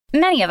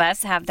Many of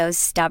us have those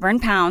stubborn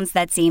pounds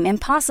that seem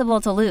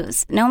impossible to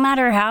lose, no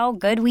matter how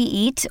good we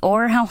eat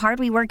or how hard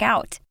we work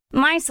out.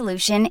 My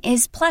solution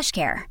is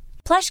PlushCare.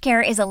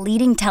 PlushCare is a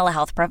leading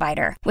telehealth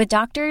provider with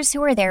doctors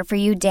who are there for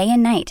you day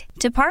and night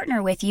to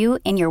partner with you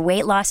in your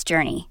weight loss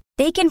journey.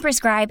 They can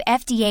prescribe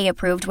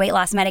FDA-approved weight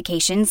loss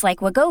medications like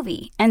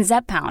Wegovy and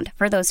Zepbound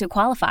for those who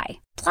qualify.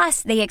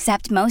 Plus, they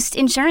accept most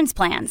insurance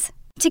plans.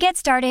 To get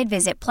started,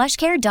 visit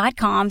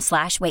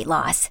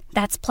plushcare.com/weightloss.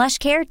 That's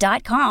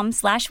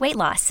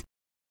plushcare.com/weightloss.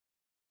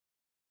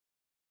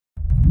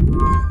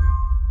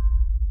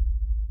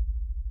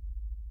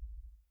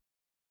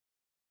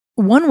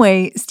 One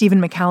way Stephen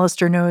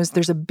McAllister knows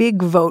there's a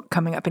big vote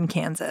coming up in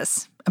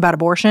Kansas about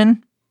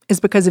abortion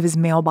is because of his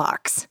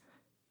mailbox.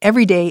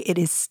 Every day it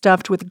is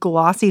stuffed with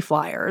glossy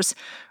flyers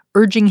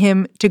urging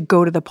him to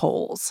go to the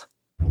polls.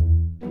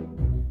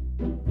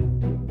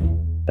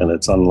 And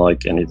it's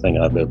unlike anything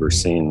I've ever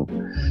seen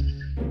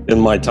in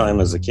my time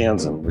as a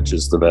Kansan, which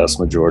is the vast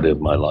majority of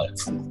my life.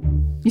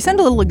 You sound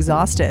a little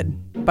exhausted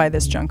by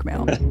this junk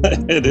mail.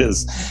 It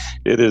is.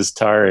 It is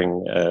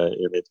tiring.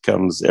 It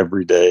comes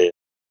every day.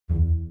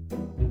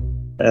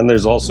 And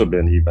there's also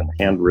been even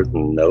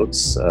handwritten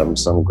notes.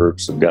 Some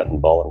groups have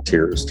gotten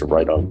volunteers to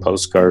write on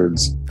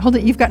postcards. Hold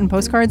it, you've gotten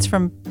postcards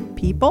from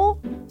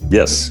people?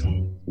 Yes,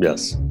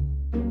 yes.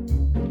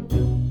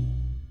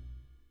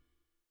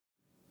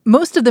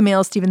 Most of the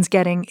mail Stephen's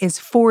getting is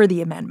for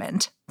the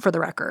amendment, for the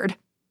record.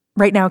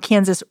 Right now,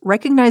 Kansas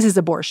recognizes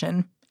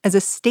abortion as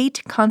a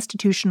state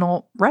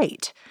constitutional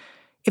right.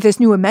 If this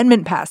new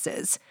amendment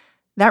passes,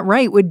 that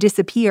right would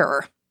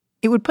disappear.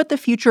 It would put the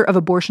future of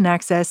abortion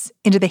access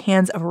into the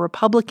hands of a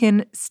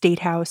Republican State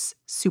House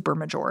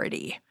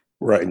supermajority.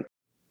 Right.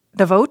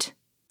 The vote?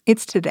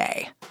 It's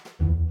today.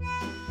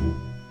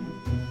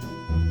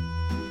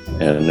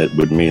 And it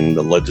would mean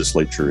the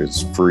legislature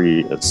is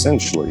free,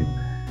 essentially,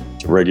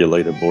 to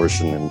regulate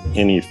abortion in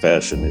any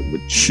fashion it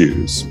would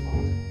choose.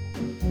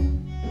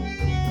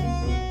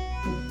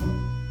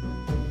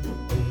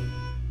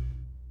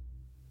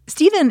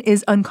 Stephen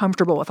is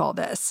uncomfortable with all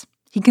this.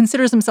 He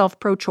considers himself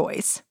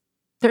pro-choice.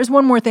 There's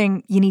one more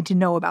thing you need to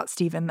know about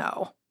Stephen,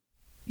 though.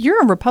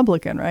 You're a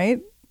Republican,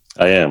 right?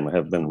 I am. I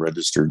have been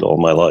registered all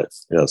my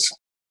life, yes.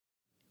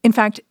 In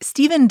fact,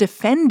 Stephen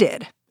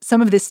defended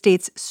some of the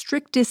state's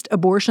strictest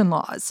abortion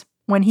laws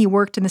when he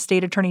worked in the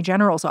state attorney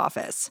general's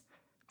office.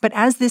 But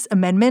as this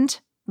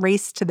amendment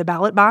raced to the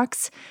ballot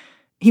box,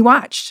 he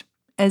watched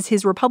as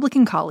his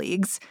Republican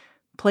colleagues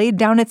played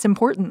down its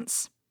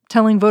importance,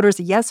 telling voters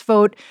a yes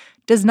vote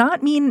does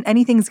not mean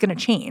anything's going to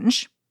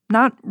change.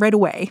 Not right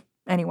away,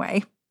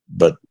 anyway.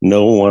 But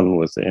no one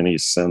with any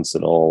sense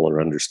at all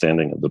or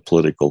understanding of the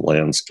political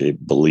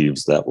landscape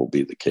believes that will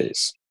be the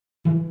case.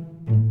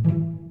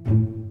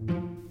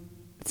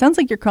 It sounds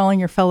like you're calling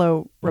your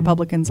fellow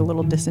Republicans a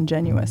little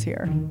disingenuous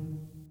here.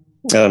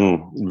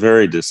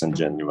 Very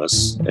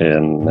disingenuous,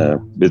 and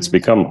it's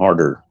become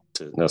harder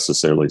to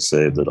necessarily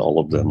say that all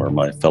of them are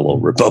my fellow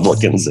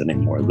Republicans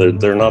anymore.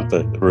 They're not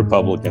the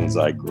Republicans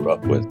I grew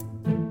up with.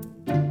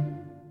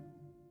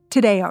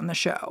 Today on the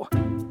show,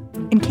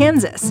 in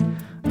Kansas,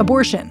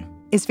 abortion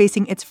is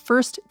facing its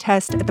first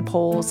test at the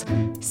polls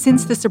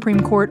since the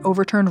Supreme Court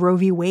overturned Roe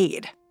v.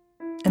 Wade.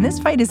 And this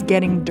fight is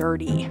getting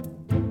dirty.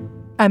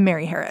 I'm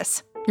Mary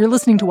Harris. You're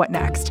listening to What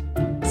Next?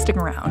 Stick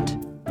around.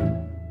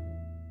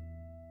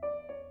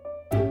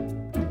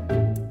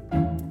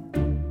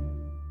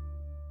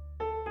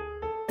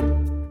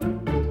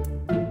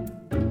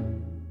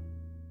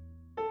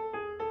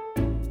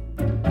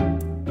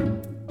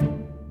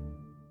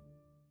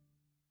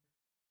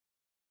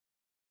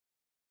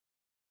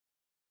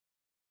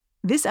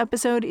 This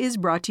episode is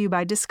brought to you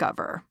by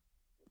Discover.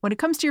 When it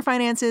comes to your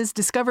finances,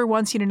 Discover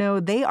wants you to know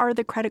they are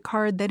the credit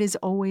card that is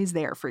always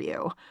there for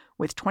you.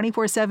 With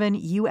 24/7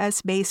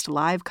 U.S.-based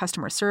live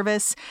customer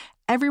service,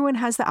 everyone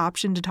has the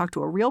option to talk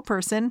to a real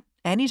person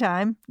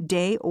anytime,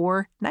 day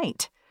or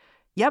night.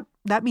 Yep,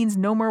 that means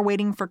no more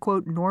waiting for,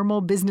 quote, normal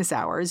business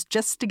hours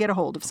just to get a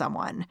hold of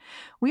someone.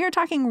 We are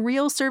talking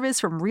real service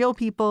from real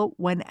people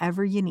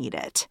whenever you need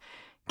it.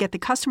 Get the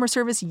customer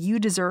service you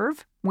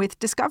deserve with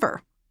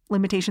Discover.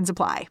 Limitations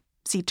apply.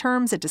 See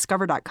terms at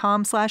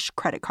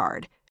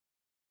discover.com/creditcard.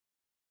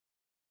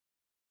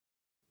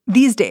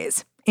 These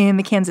days, in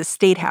the Kansas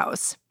State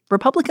House,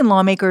 Republican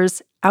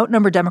lawmakers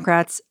outnumber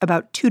Democrats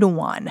about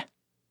 2-1.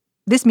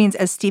 This means,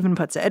 as Stephen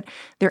puts it,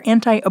 their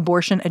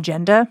anti-abortion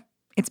agenda,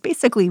 it's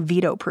basically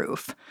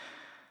veto-proof.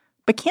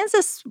 But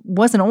Kansas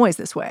wasn't always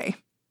this way.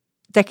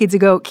 Decades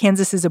ago,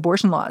 Kansas's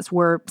abortion laws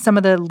were some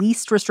of the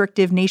least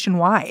restrictive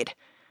nationwide.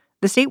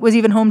 The state was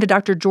even home to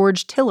Dr.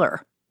 George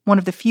Tiller, one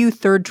of the few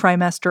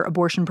third-trimester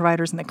abortion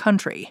providers in the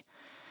country.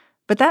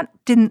 But that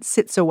didn't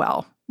sit so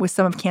well with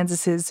some of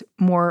Kansas's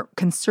more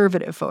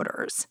conservative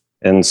voters.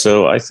 And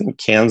so I think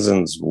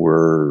Kansans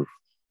were,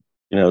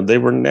 they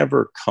were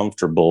never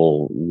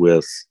comfortable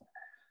with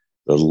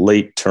the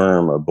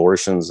late-term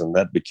abortions, and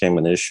that became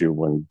an issue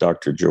when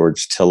Dr.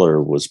 George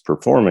Tiller was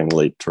performing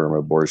late-term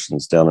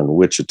abortions down in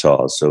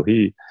Wichita. So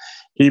he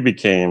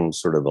became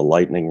sort of a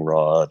lightning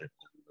rod in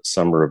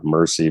Summer of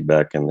Mercy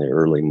back in the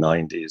early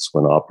 90s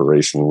when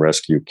Operation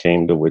Rescue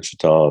came to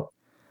Wichita.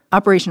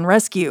 Operation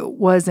Rescue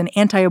was an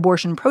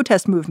anti-abortion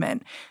protest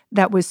movement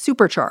that was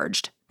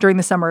supercharged during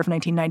the summer of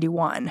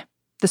 1991,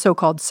 the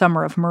so-called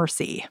Summer of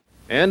Mercy.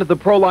 And the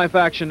Pro-Life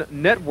Action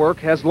Network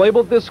has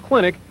labeled this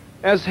clinic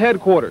as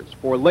headquarters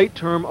for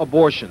late-term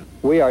abortion.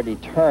 We are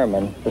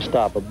determined to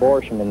stop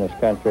abortion in this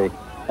country,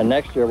 and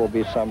next year we'll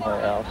be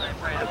somewhere else.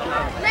 Let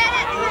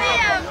it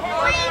live!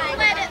 Please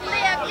let it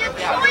live!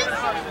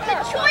 The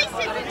choice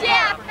is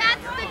death.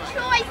 That's the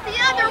choice. The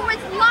other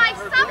was life.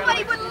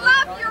 Somebody would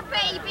love your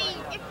baby.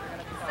 If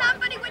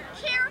somebody would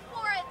care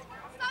for it.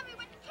 Somebody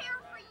would care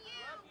for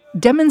you.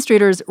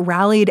 Demonstrators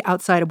rallied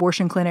outside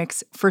abortion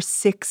clinics for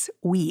 6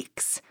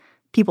 weeks.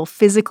 People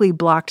physically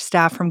blocked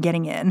staff from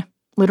getting in,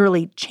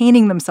 literally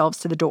chaining themselves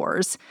to the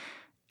doors.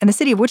 And the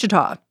city of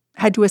Wichita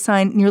had to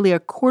assign nearly a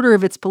quarter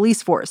of its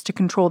police force to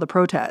control the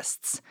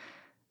protests.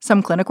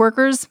 Some clinic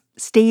workers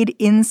stayed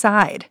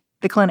inside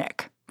the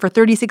clinic for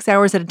 36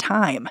 hours at a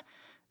time,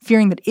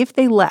 fearing that if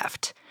they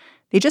left,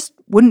 they just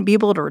wouldn't be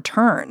able to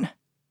return.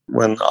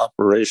 When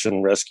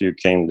Operation Rescue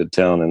came to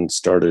town and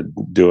started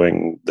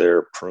doing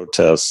their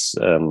protests,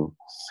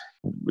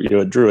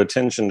 it drew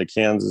attention to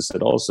Kansas.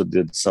 It also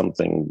did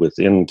something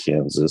within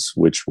Kansas,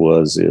 which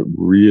was it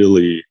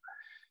really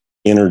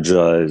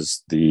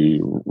energized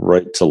the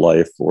Right to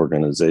Life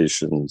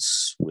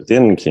organizations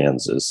within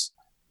Kansas.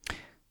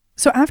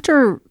 So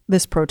after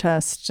this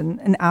protest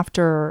and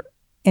after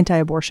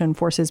anti-abortion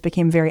forces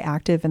became very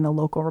active in the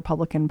local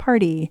Republican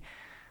Party,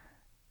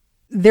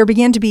 there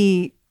began to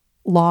be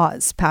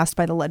laws passed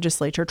by the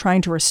legislature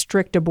trying to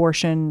restrict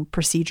abortion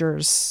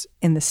procedures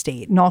in the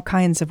state in all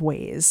kinds of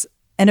ways.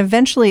 And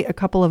eventually, a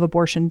couple of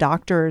abortion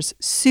doctors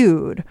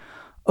sued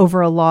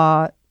over a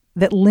law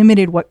that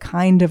limited what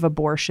kind of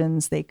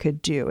abortions they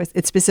could do.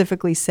 It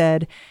specifically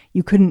said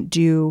you couldn't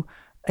do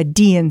a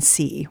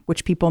D&C,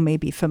 which people may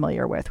be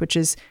familiar with, which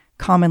is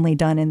commonly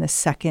done in the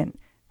second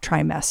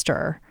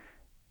trimester.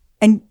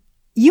 And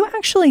you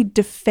actually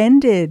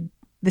defended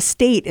the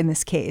state in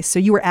this case. So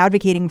you were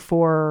advocating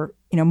for,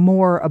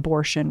 more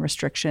abortion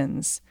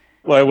restrictions.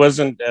 Well, I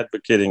wasn't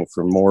advocating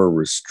for more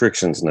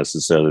restrictions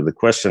necessarily. The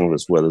question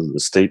was whether the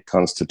state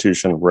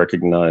constitution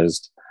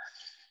recognized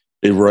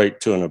a right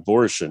to an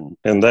abortion.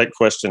 And that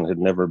question had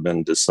never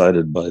been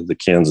decided by the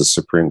Kansas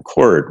Supreme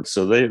Court.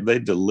 So they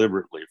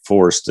deliberately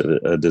forced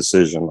a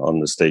decision on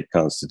the state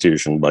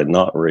constitution by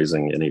not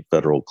raising any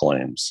federal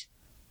claims.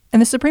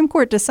 And the Supreme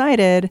Court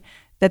decided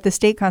that the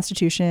state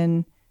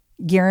constitution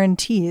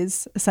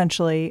guarantees,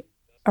 essentially,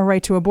 a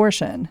right to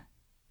abortion.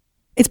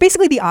 It's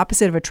basically the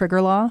opposite of a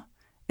trigger law.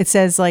 It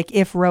says,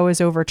 if Roe is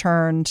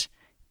overturned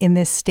in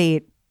this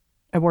state,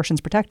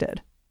 abortion's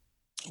protected.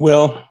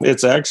 Well,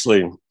 it's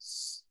actually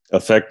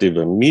effective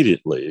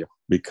immediately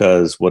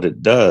because what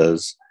it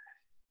does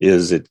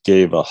is it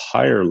gave a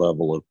higher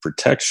level of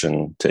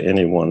protection to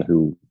anyone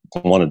who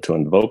wanted to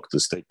invoke the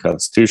state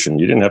constitution.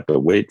 You didn't have to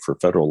wait for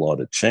federal law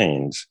to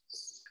change.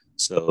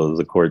 So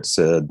the court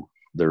said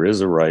there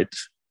is a right,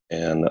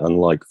 and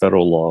unlike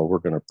federal law, we're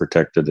going to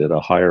protect it at a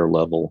higher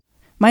level.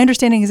 My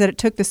understanding is that it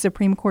took the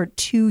Supreme Court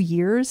 2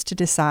 years to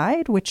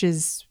decide, which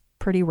is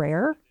pretty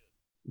rare.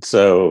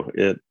 So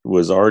it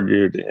was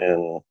argued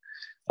in,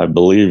 I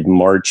believe,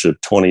 March of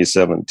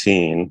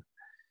 2017.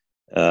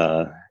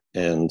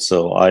 And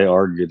so I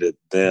argued it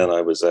then.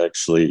 I was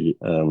actually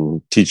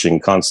teaching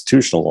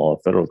constitutional law,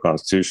 federal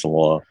constitutional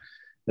law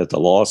at the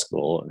law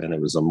school, and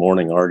it was a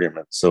morning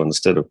argument. So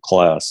instead of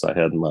class, I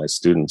had my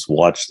students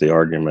watch the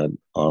argument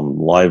on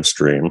live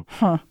stream.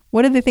 Huh.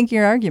 What did they think of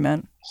your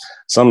argument?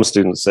 Some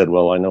students said,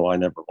 well, I know I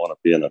never want to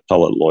be an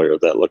appellate lawyer.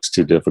 That looks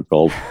too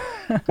difficult.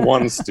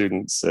 One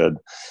student said,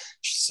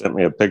 she sent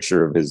me a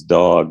picture of his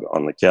dog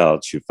on the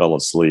couch who fell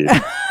asleep.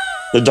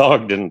 The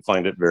dog didn't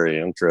find it very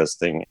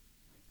interesting.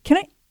 Can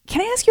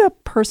I ask you a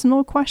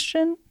personal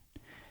question?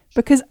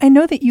 Because I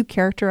know that you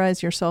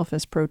characterize yourself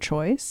as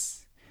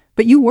pro-choice,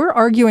 but you were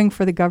arguing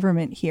for the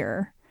government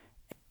here.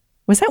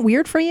 Was that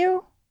weird for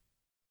you?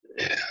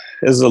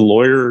 As a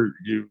lawyer,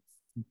 you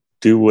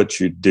do what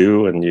you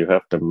do, and you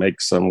have to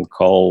make some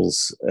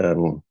calls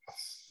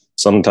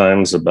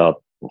sometimes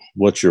about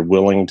what you're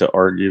willing to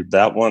argue.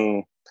 That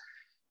one,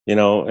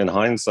 in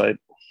hindsight,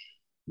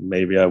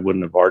 maybe I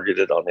wouldn't have argued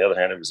it. On the other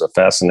hand, it was a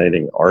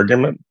fascinating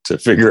argument to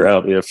figure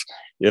out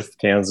if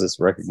Kansas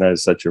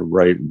recognized such a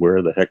right,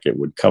 where the heck it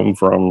would come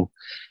from.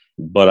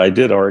 But I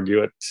did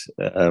argue it,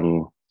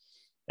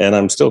 and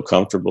I'm still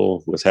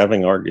comfortable with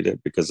having argued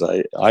it because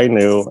I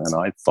knew and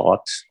I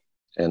thought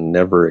and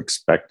never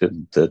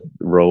expected that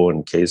Roe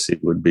and Casey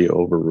would be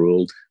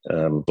overruled.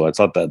 So I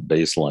thought that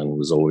baseline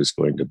was always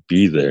going to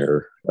be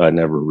there. I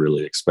never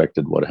really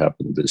expected what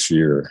happened this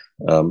year.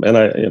 And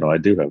I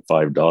do have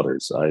 5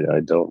 daughters. I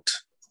don't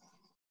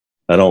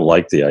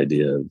like the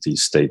idea of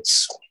these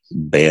states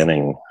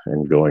banning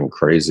and going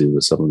crazy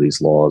with some of these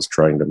laws,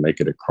 trying to make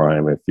it a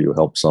crime if you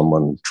help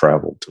someone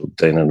travel to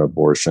obtain an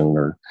abortion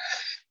or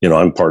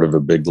I'm part of a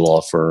big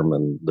law firm,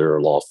 and there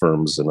are law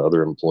firms and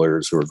other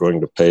employers who are going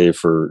to pay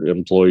for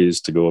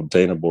employees to go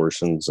obtain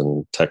abortions,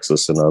 and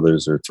Texas and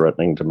others are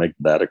threatening to make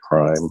that a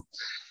crime.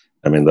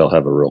 I mean, they'll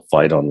have a real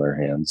fight on their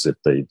hands if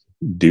they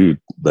do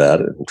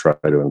that and try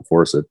to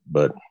enforce it.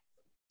 But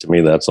to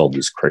me, that's all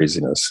just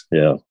craziness.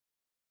 Yeah.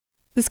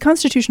 This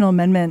constitutional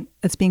amendment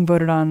that's being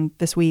voted on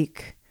this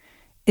week,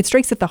 it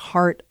strikes at the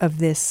heart of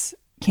this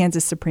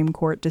Kansas Supreme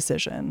Court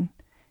decision.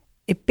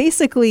 It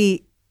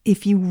basically,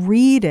 if you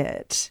read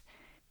it,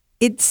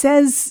 it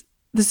says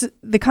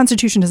the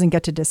Constitution doesn't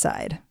get to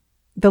decide.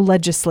 The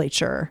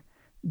legislature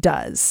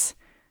does.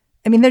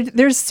 I mean,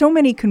 there's so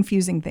many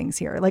confusing things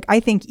here. Like, I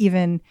think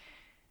even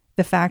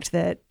the fact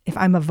that if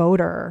I'm a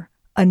voter,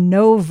 a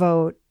no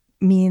vote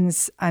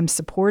means I'm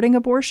supporting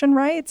abortion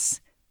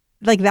rights,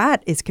 like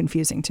that is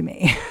confusing to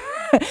me.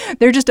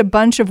 There are just a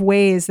bunch of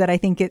ways that I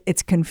think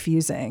it's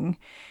confusing.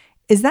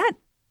 Is that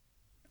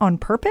on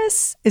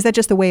purpose? Is that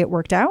just the way it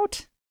worked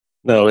out?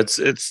 No, it's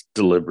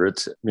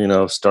deliberate,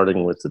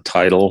 starting with the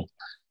title,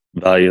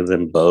 value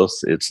them both.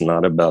 It's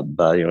not about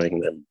valuing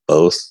them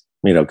both,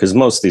 because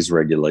most of these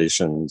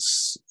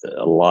regulations,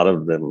 a lot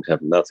of them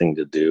have nothing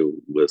to do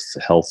with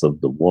the health of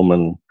the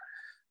woman.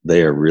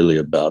 They are really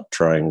about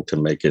trying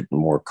to make it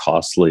more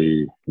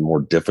costly, more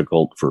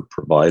difficult for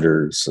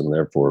providers, and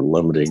therefore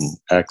limiting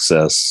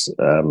access,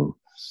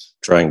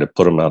 trying to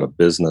put them out of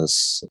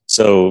business.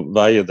 So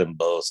value them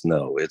both.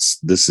 No,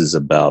 this is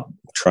about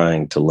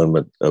trying to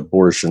limit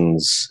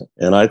abortions.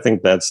 And I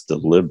think that's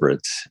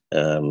deliberate.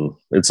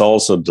 It's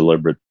also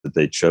deliberate that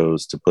they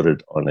chose to put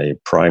it on a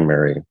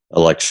primary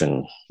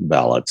election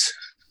ballot.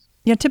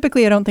 Yeah,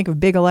 typically I don't think of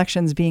big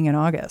elections being in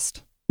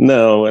August.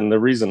 No, and the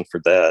reason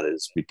for that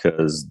is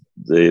because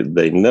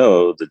they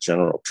know the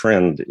general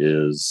trend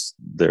is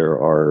there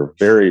are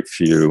very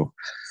few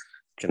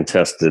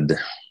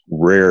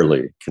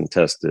rarely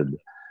contested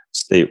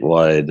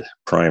statewide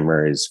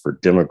primaries for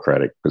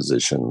Democratic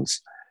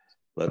positions,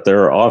 but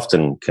there are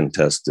often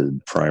contested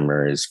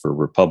primaries for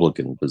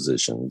Republican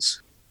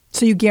positions.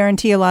 So you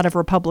guarantee a lot of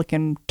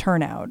Republican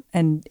turnout,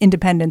 and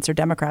independents or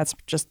Democrats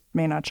just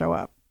may not show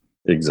up.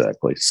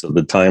 Exactly. So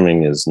the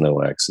timing is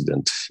no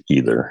accident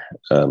either.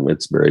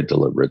 It's very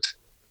deliberate.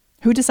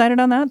 Who decided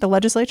on that? The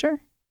legislature?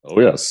 Oh,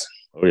 yes.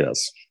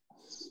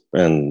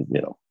 And,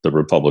 the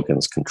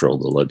Republicans control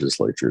the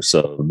legislature.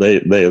 So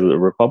the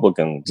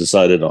Republicans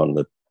decided on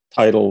the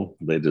title,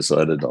 they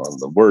decided on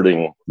the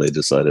wording, they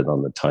decided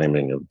on the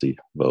timing of the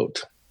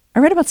vote. I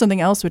read about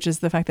something else, which is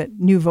the fact that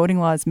new voting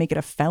laws make it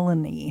a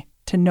felony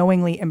to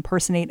knowingly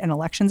impersonate an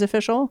elections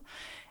official,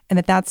 and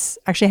that's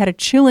actually had a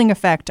chilling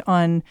effect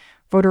on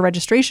voter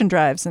registration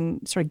drives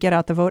and sort of get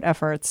out the vote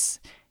efforts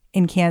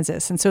in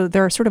Kansas. And so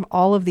there are sort of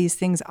all of these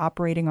things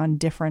operating on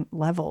different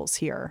levels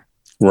here.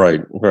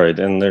 Right.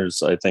 And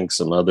there's, I think,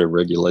 some other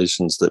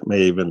regulations that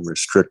may even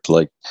restrict,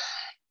 like,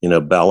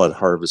 ballot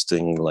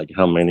harvesting, like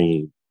how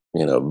many,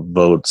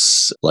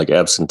 votes, like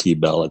absentee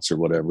ballots or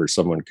whatever,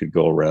 someone could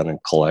go around and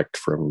collect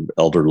from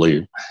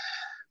elderly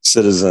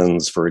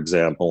citizens, for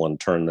example, and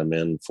turn them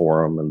in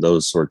for them and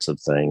those sorts of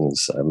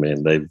things. I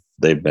mean,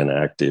 they've been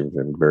active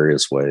in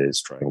various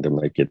ways trying to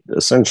make it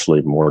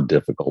essentially more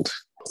difficult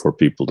for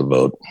people to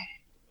vote.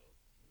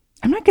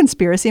 I'm not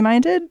conspiracy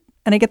minded,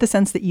 and I get the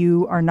sense that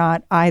you are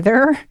not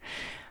either.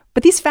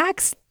 But these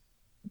facts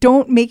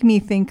don't make me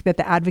think that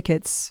the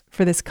advocates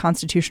for this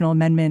constitutional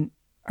amendment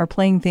are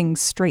playing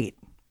things straight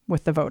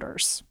with the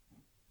voters.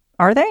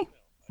 Are they?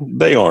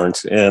 They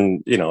aren't.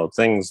 And,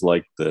 things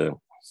like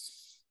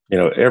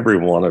every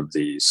one of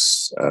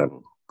these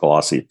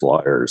glossy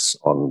flyers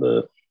on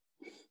the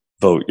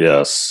vote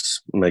yes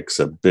makes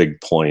a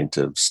big point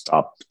of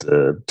stop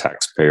the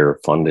taxpayer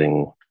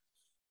funding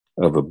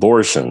of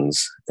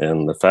abortions.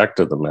 And the fact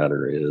of the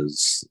matter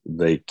is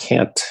they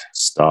can't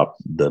stop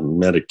the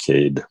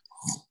Medicaid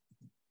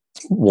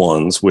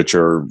ones, which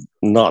are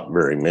not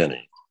very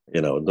many.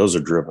 Those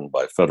are driven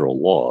by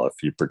federal law. If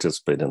you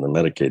participate in the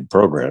Medicaid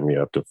program, you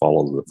have to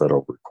follow the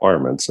federal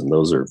requirements. And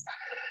those are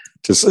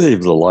to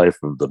save the life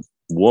of the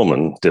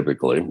woman,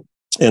 typically.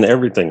 And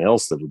everything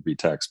else that would be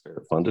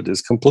taxpayer funded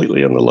is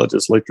completely in the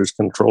legislature's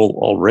control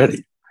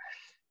already.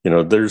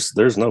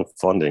 There's no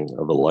funding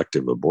of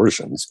elective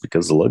abortions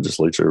because the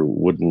legislature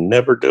would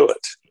never do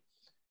it.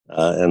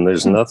 And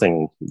there's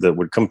nothing that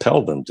would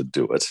compel them to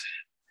do it.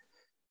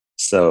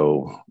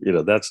 So,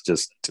 that's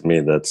just, to me,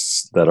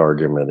 that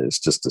argument is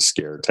just a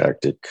scare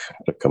tactic,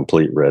 a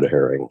complete red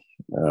herring,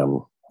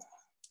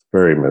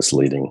 very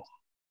misleading.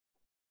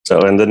 So,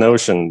 and the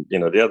notion,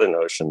 the other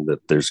notion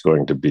that there's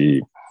going to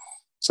be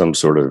some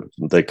sort of,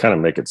 they kind of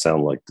make it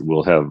sound like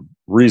we'll have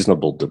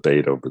reasonable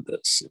debate over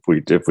this.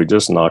 If we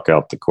just knock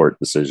out the court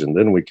decision,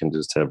 then we can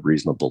just have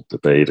reasonable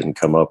debate and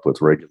come up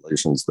with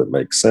regulations that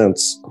make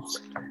sense.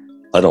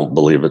 I don't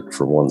believe it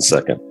for 1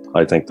 second.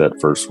 I think that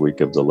first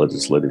week of the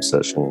legislative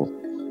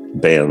session,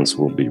 bans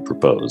will be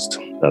proposed.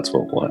 That's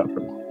what will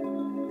happen.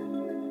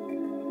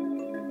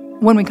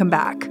 When we come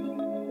back,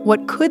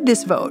 what could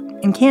this vote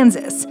in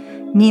Kansas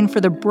mean for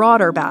the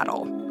broader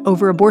battle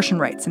over abortion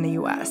rights in the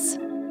U.S.?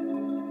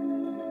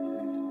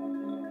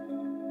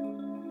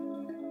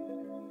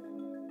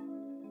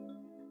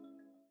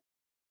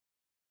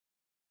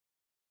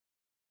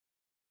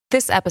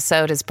 This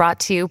episode is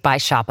brought to you by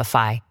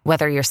Shopify.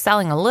 Whether you're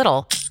selling a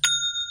little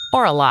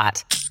or a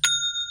lot,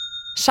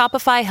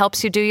 Shopify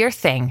helps you do your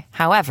thing,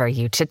 however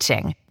you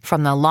cha-ching.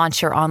 From the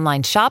launch your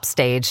online shop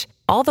stage,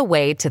 all the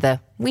way to the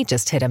we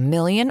just hit 1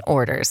 million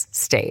orders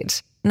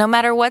stage. No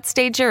matter what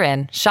stage you're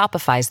in,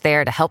 Shopify's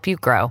there to help you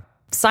grow.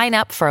 Sign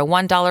up for a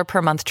 $1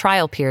 per month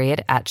trial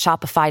period at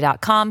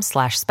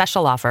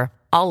shopify.com/special offer,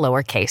 all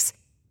lowercase.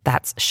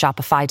 That's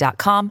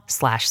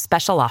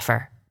shopify.com/special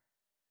offer.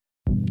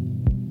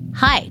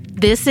 Hi,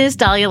 this is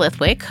Dahlia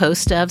Lithwick,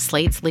 host of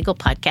Slate's legal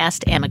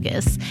podcast,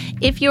 Amicus.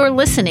 If you're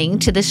listening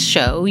to this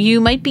show, you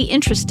might be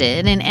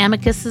interested in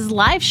Amicus's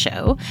live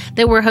show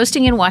that we're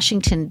hosting in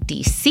Washington,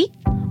 D.C.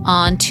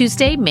 on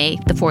Tuesday, May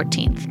the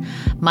 14th.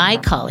 My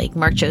colleague,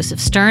 Mark Joseph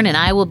Stern, and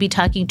I will be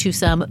talking to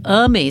some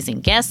amazing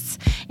guests,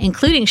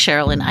 including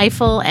Sherrilyn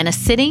Ifill and a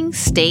sitting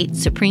state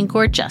Supreme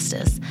Court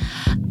justice,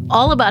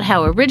 all about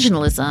how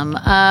originalism,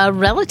 a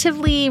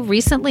relatively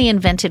recently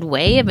invented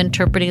way of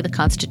interpreting the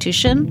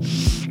Constitution,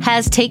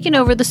 has taken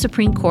over the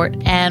Supreme Court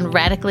and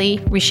radically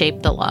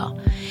reshaped the law.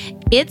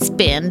 It's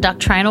been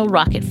doctrinal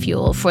rocket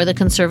fuel for the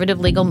conservative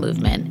legal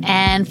movement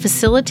and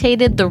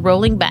facilitated the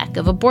rolling back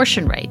of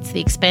abortion rights,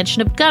 the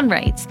expansion of gun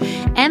rights,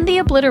 and the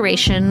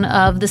obliteration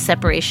of the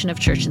separation of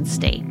church and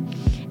state.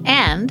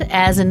 And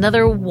as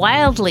another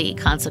wildly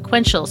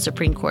consequential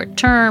Supreme Court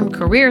term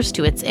careers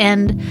to its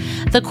end,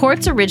 the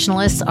court's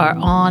originalists are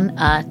on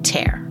a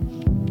tear.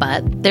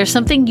 But there's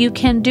something you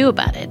can do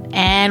about it,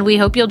 and we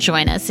hope you'll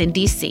join us in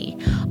D.C.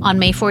 on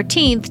May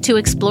 14th to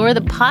explore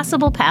the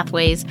possible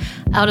pathways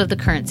out of the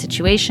current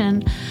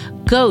situation.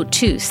 Go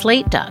to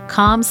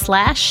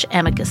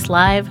slate.com/Amicus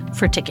Live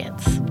for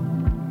tickets.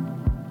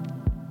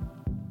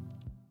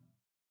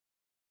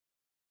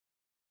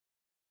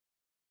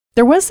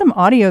 There was some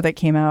audio that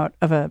came out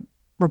of a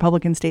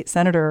Republican state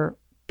senator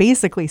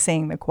basically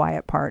saying the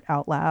quiet part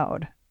out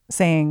loud,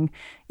 saying,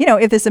 you know,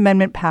 if this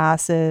amendment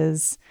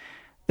passes,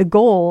 the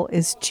goal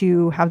is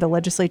to have the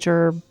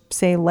legislature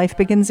say life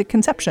begins at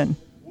conception.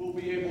 We'll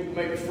be able to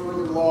make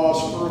further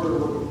laws, further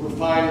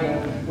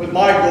refinement, with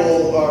my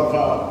goal of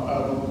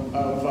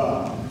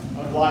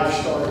life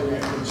starting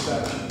at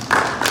conception.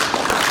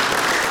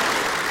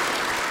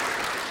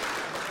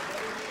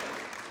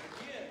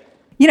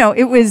 You know,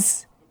 it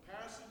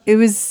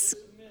was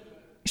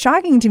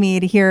shocking to me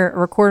to hear a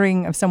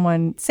recording of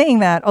someone saying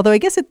that, although I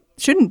guess it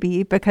shouldn't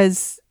be,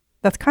 because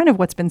that's kind of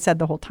what's been said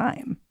the whole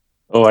time.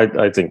 Oh,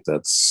 I think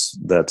that's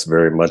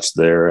very much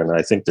there. And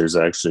I think there's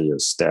actually a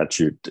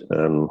statute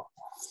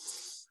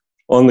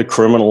on the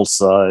criminal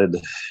side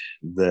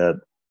that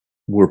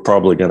we're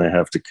probably going to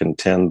have to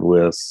contend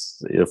with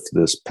if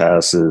this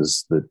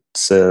passes, that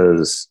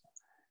says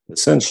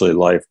essentially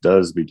life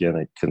does begin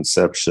at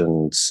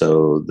conception,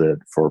 so that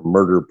for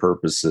murder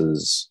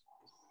purposes,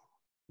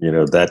 you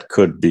know, that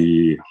could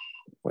be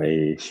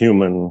a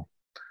human,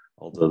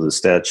 although the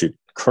statute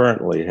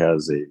currently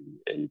has a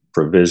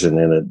provision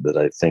in it that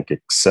I think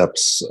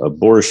accepts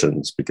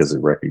abortions because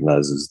it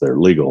recognizes they're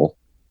legal.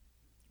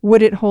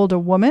 Would it hold a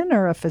woman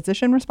or a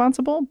physician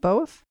responsible?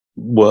 Both?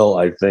 Well,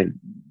 I think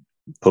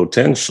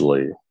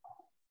potentially,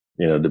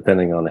 you know,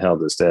 depending on how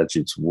the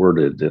statute's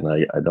worded, and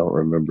I don't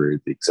remember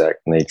the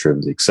exact nature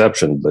of the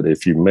exception, but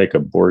if you make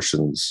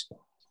abortions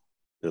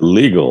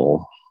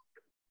illegal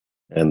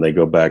and they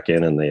go back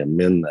in and they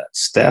amend that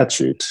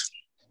statute,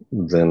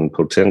 then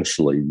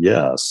potentially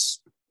yes.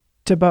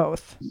 To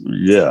both.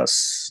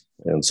 Yes.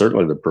 And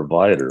certainly the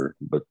provider,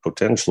 but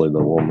potentially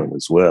the woman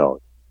as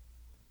well.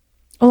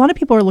 A lot of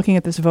people are looking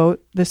at this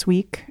vote this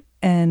week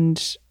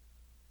and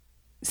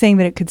saying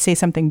that it could say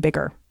something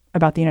bigger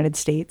about the United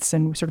States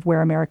and sort of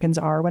where Americans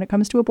are when it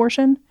comes to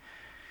abortion.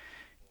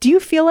 Do you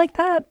feel like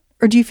that?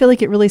 Or do you feel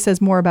like it really says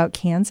more about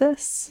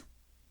Kansas?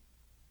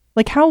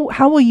 Like, how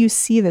will you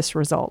see this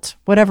result,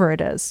 whatever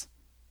it is?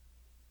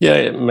 Yeah,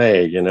 it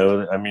may. You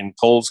know, I mean,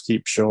 polls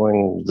keep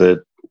showing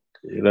that,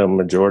 you know,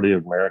 majority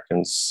of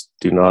Americans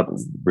do not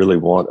really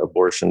want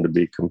abortion to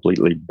be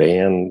completely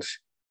banned.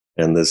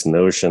 And this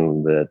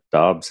notion that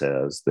Dobbs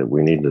has that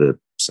we need to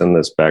send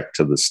this back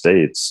to the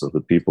states so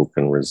that people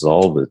can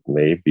resolve it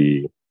may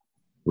be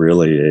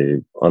really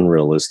a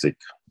unrealistic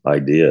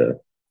idea,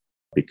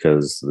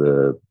 because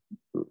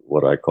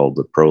what I call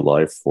the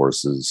pro-life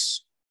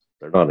forces,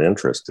 they're not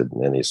interested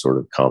in any sort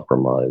of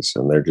compromise,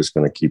 and they're just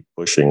going to keep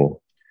pushing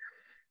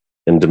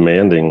and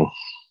demanding,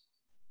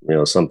 you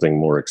know, something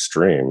more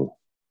extreme.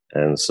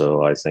 And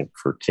so I think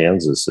for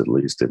Kansas, at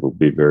least, it will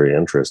be very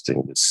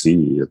interesting to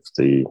see if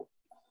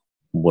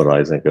what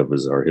I think of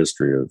as our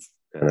history of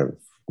kind of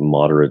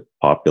moderate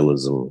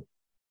populism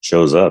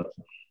shows up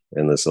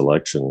in this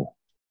election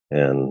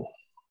and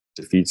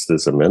defeats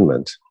this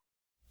amendment.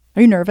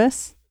 Are you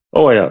nervous?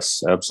 Oh,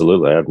 yes,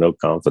 absolutely. I have no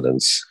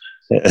confidence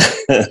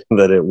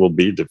that it will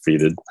be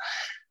defeated.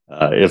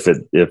 If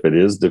it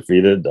is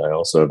defeated, I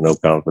also have no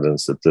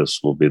confidence that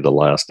this will be the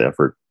last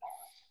effort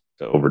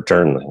to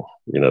overturn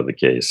the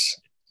case,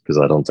 because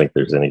I don't think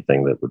there's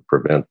anything that would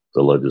prevent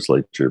the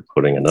legislature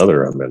putting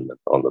another amendment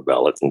on the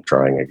ballot and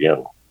trying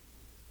again.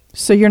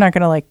 So you're not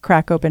going to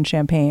crack open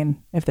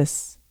champagne if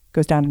this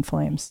goes down in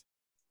flames?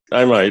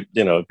 I might,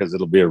 because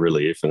it'll be a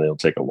relief and it'll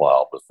take a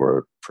while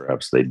before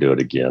perhaps they do it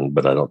again.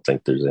 But I don't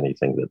think there's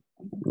anything that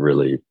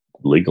really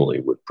legally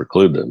would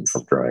preclude them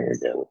from trying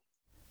again.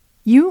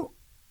 You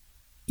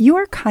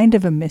are kind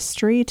of a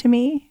mystery to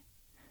me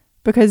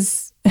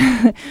because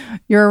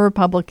you're a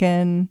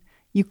Republican.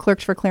 You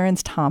clerked for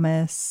Clarence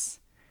Thomas.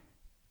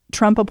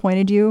 Trump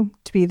appointed you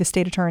to be the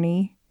state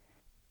attorney.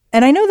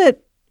 And I know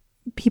that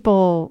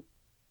people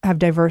have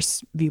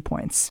diverse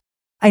viewpoints.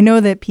 I know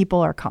that people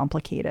are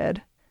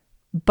complicated,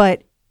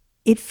 but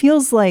it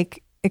feels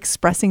like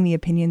expressing the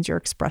opinions you're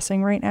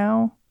expressing right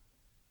now,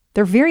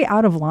 they're very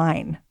out of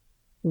line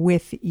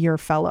with your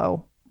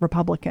fellow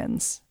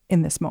Republicans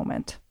in this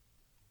moment.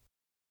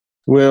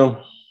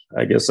 Well,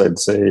 I guess I'd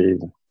say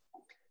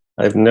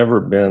I've never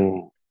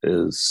been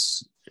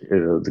as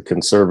the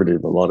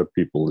conservative a lot of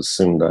people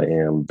assumed I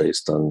am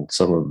based on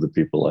some of the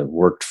people I've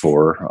worked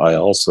for. I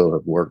also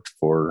have worked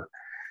for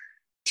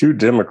 2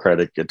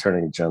 Democratic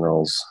attorney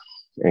generals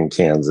in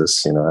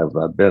Kansas.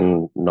 I've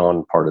been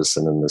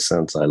nonpartisan in the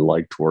sense I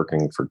liked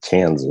working for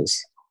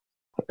Kansas.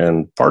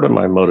 And part of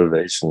my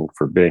motivation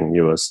for being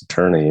U.S.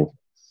 attorney,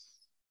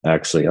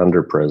 actually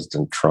under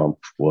President Trump,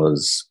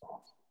 was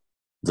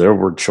there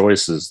were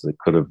choices that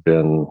could have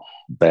been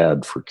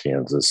bad for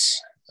Kansas.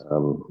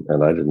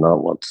 And I did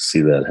not want to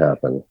see that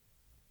happen.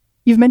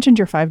 You've mentioned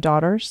your 5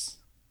 daughters.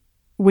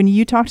 When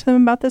you talk to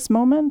them about this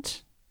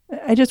moment,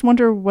 I just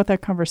wonder what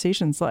that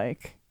conversation's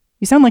like.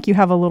 You sound like you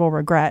have a little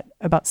regret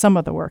about some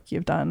of the work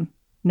you've done,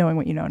 knowing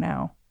what you know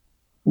now.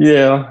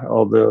 Yeah,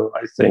 although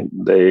I think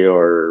they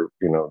are,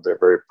 they're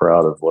very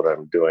proud of what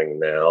I'm doing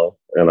now.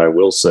 And I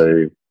will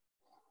say,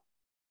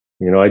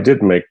 I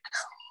did make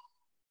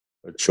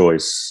a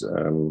choice,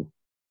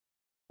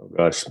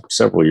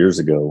 several years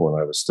ago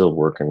when I was still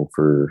working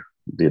for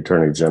the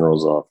Attorney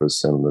General's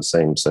office and the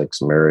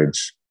same-sex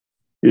marriage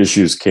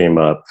issues came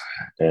up.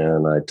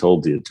 And I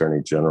told the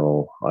Attorney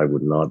General I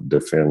would not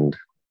defend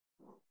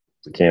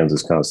the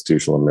Kansas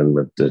constitutional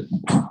amendment that,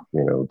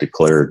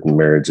 declared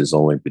marriage is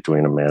only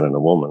between a man and a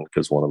woman,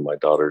 because one of my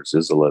daughters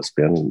is a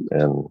lesbian.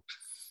 And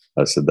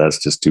I said, that's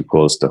just too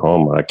close to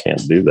home. I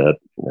can't do that.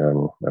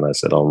 And I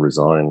said, I'll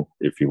resign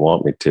if you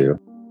want me to.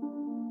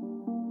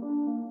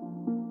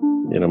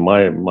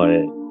 My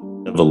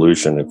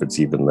evolution, if it's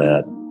even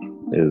that,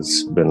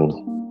 has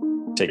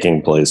been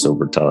taking place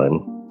over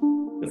time.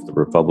 If the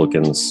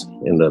Republicans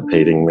end up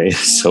hating me,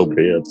 so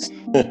be it.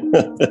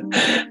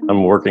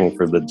 I'm working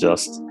for the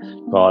just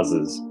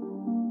causes.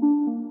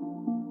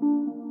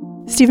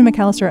 Stephen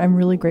McAllister, I'm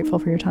really grateful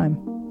for your time.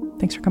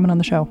 Thanks for coming on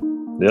the show.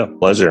 Yeah,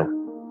 pleasure.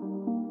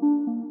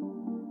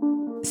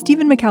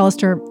 Stephen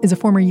McAllister is a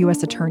former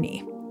U.S.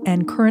 attorney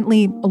and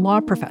currently a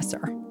law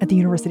professor at the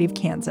University of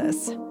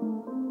Kansas.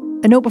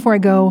 A note before I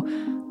go,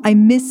 I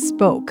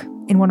misspoke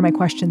in one of my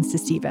questions to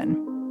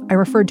Stephen. I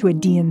referred to a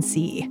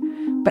D&C,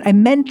 but I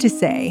meant to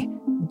say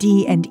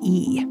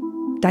D&E,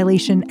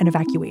 dilation and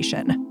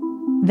evacuation.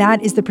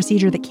 That is the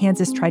procedure that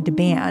Kansas tried to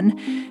ban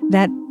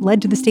that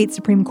led to the state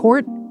Supreme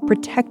Court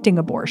protecting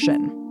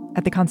abortion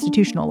at the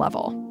constitutional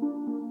level.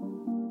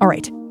 All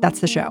right, that's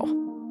the show.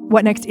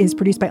 What Next is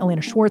produced by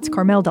Elena Schwartz,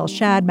 Carmel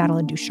Delshad,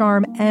 Madeline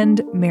Ducharme,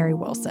 and Mary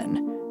Wilson.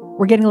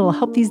 We're getting a little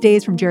help these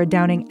days from Jared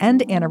Downing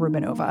and Anna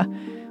Rubinova.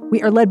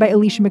 We are led by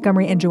Alicia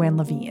Montgomery and Joanne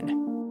Levine.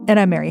 And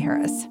I'm Mary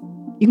Harris.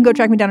 You can go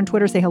track me down on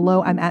Twitter, say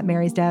hello. I'm at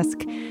Mary's Desk.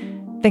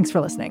 Thanks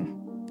for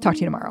listening. Talk to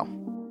you tomorrow.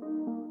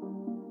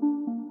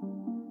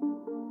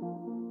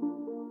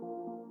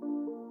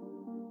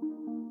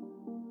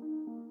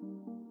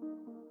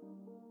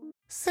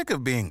 Sick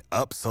of being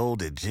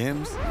upsold at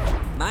gyms?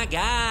 My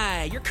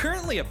guy, you're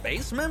currently a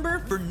base member?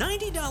 For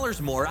 $90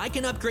 more, I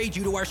can upgrade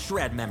you to our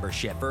Shred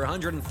membership. For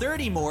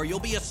 $130 more, you'll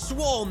be a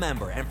Swole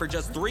member. And for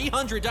just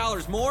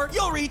 $300 more,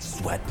 you'll reach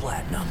Sweat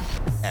Platinum.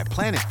 At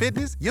Planet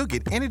Fitness, you'll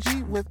get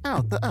energy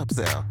without the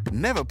upsell.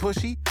 Never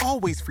pushy,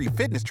 always free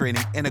fitness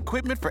training and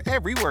equipment for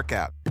every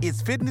workout.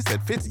 It's fitness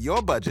that fits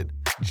your budget.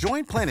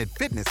 Join Planet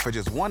Fitness for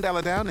just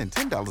 $1 down and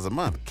 $10 a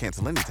month.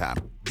 Cancel anytime.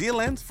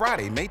 Deal ends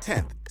Friday, May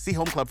 10th. See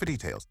Home Club for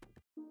details.